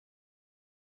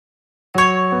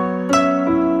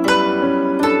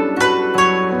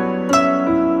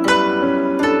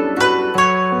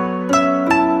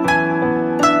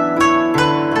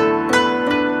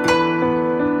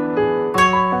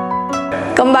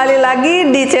Kembali lagi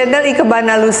di channel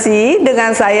IkebanaLusy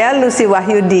dengan saya Lusy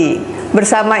Wahyudi.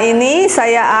 Bersama ini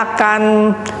saya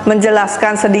akan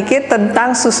menjelaskan sedikit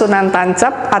tentang susunan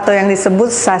tancap atau yang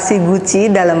disebut sashiguchi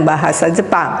dalam bahasa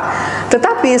Jepang.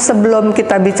 Tetapi sebelum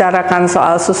kita bicarakan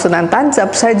soal susunan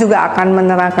tancap, saya juga akan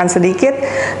menerangkan sedikit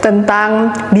tentang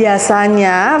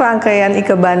biasanya rangkaian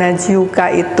Ikebana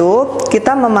Jiyuka itu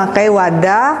kita memakai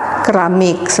wadah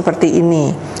keramik seperti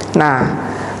ini. Nah,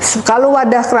 kalau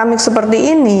wadah keramik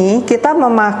seperti ini, kita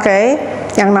memakai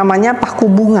yang namanya paku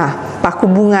bunga. Paku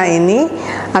bunga ini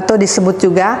atau disebut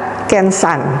juga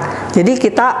kensan. Jadi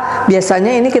kita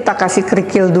biasanya ini kita kasih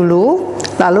kerikil dulu,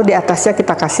 lalu di atasnya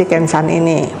kita kasih kensan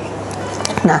ini.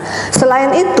 Nah,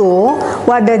 selain itu,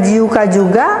 wadah jiyuka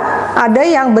juga ada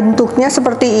yang bentuknya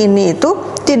seperti ini,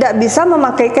 itu tidak bisa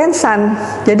memakai kensan.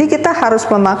 Jadi kita harus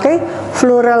memakai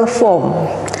floral foam.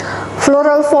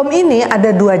 Floral foam ini ada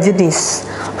dua jenis.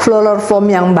 Floral foam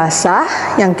yang basah,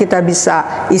 yang kita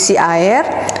bisa isi air,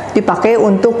 dipakai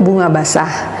untuk bunga basah.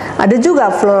 Ada juga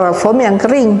floral foam yang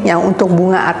kering, yang untuk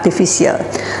bunga artifisial.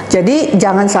 Jadi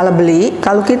jangan salah beli.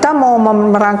 Kalau kita mau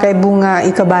merangkai bunga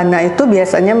ikebana itu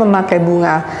biasanya memakai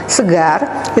bunga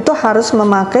segar, itu harus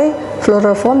memakai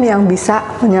floral foam yang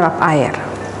bisa menyerap air.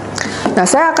 Nah,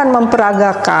 saya akan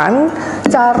memperagakan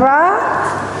cara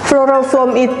floral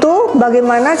foam itu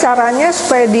bagaimana caranya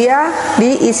supaya dia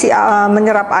diisi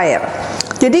menyerap air.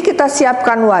 Jadi kita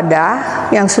siapkan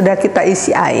wadah yang sudah kita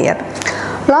isi air.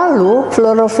 Lalu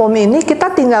floral foam ini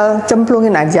kita tinggal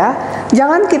cemplungin aja.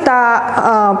 Jangan kita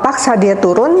paksa dia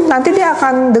turun, nanti dia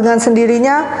akan dengan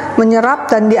sendirinya menyerap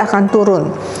dan dia akan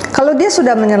turun. Kalau dia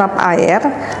sudah menyerap air,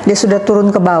 dia sudah turun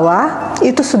ke bawah,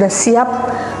 itu sudah siap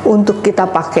untuk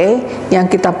kita pakai, yang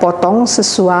kita potong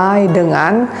sesuai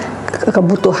dengan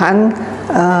kebutuhan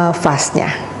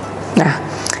vasnya. Nah,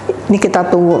 ini kita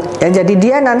tunggu ya. Jadi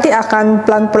dia nanti akan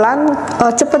pelan-pelan,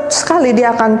 cepat sekali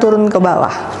dia akan turun ke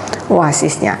bawah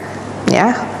oasisnya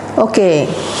ya. Oke.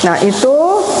 Nah, itu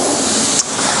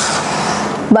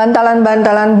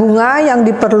bantalan-bantalan bunga yang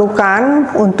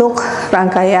diperlukan untuk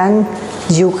rangkaian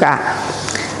jiyuka.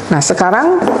 Nah,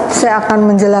 sekarang saya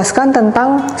akan menjelaskan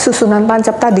tentang susunan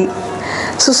tancap tadi.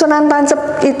 Susunan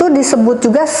tancap itu disebut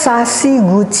juga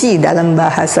sashiguchi dalam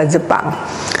bahasa Jepang.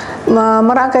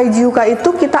 Merangkai jiyuka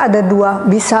itu kita ada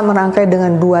bisa merangkai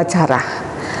dengan dua cara,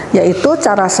 yaitu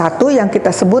cara satu yang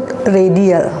kita sebut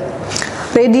radial.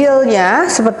 Radialnya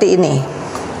seperti ini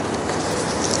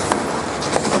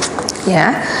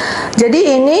ya. Jadi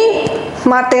ini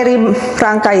materi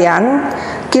rangkaian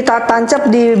kita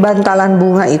tancap di bantalan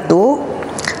bunga itu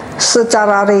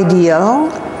secara radial.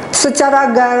 Secara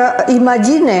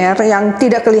imajiner yang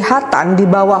tidak kelihatan di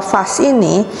bawah vas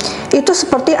ini, itu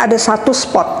seperti ada satu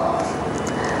spot.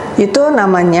 Itu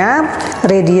namanya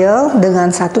radial dengan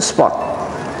satu spot.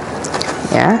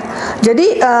 Ya.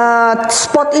 Jadi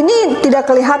spot ini tidak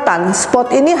kelihatan. Spot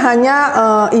ini hanya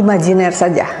imajiner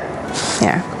saja.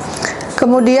 Ya.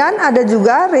 Kemudian ada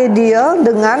juga radial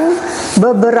dengan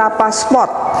beberapa spot.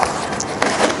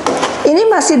 Ini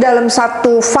masih dalam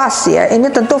satu vas ya. Ini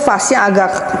tentu vasnya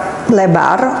agak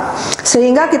lebar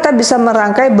sehingga kita bisa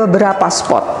merangkai beberapa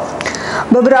spot.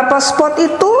 Beberapa spot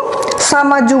itu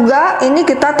sama juga, ini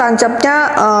kita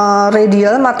tancapnya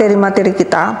radial materi-materi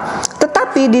kita.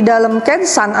 Tetapi di dalam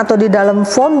kensan atau di dalam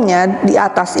foamnya di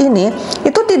atas ini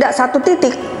itu tidak satu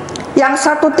titik. Yang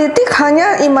satu titik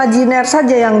hanya imajiner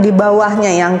saja yang di bawahnya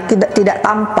yang tidak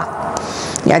tampak.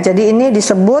 Ya, jadi ini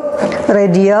disebut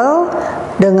radial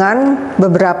dengan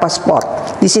beberapa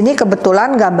spot. Di sini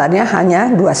kebetulan gambarnya hanya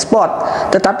 2 spot.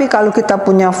 Tetapi kalau kita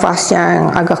punya vas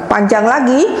yang agak panjang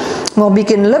lagi, mau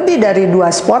bikin lebih dari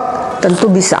 2 spot, tentu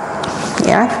bisa.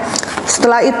 Ya.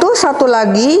 Setelah itu satu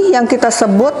lagi yang kita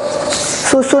sebut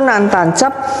susunan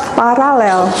tancap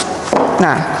paralel.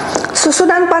 Nah,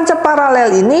 susunan tancap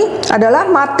paralel ini adalah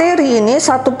materi ini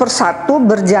satu persatu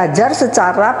berjajar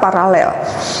secara paralel.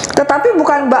 Tetapi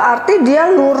bukan berarti dia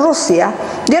lurus ya.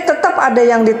 Dia tetap ada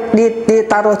yang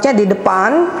ditaruhnya di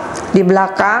depan, di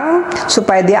belakang,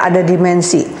 supaya dia ada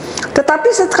dimensi. Tetapi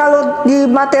kalau di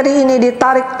materi ini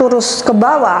ditarik terus ke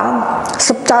bawah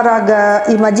secara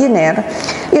imajiner,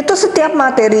 itu setiap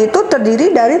materi itu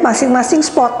terdiri dari masing-masing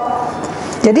spot.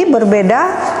 Jadi berbeda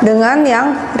dengan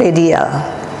yang radial.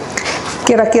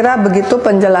 Kira-kira begitu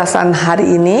penjelasan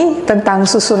hari ini tentang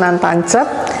susunan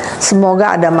tancap.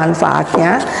 Semoga ada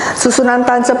manfaatnya. Susunan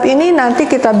tancap ini nanti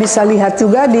kita bisa lihat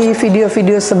juga di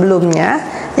video-video sebelumnya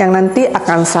yang nanti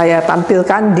akan saya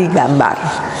tampilkan di gambar.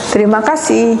 Terima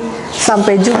kasih.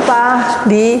 Sampai jumpa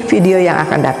di video yang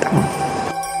akan datang.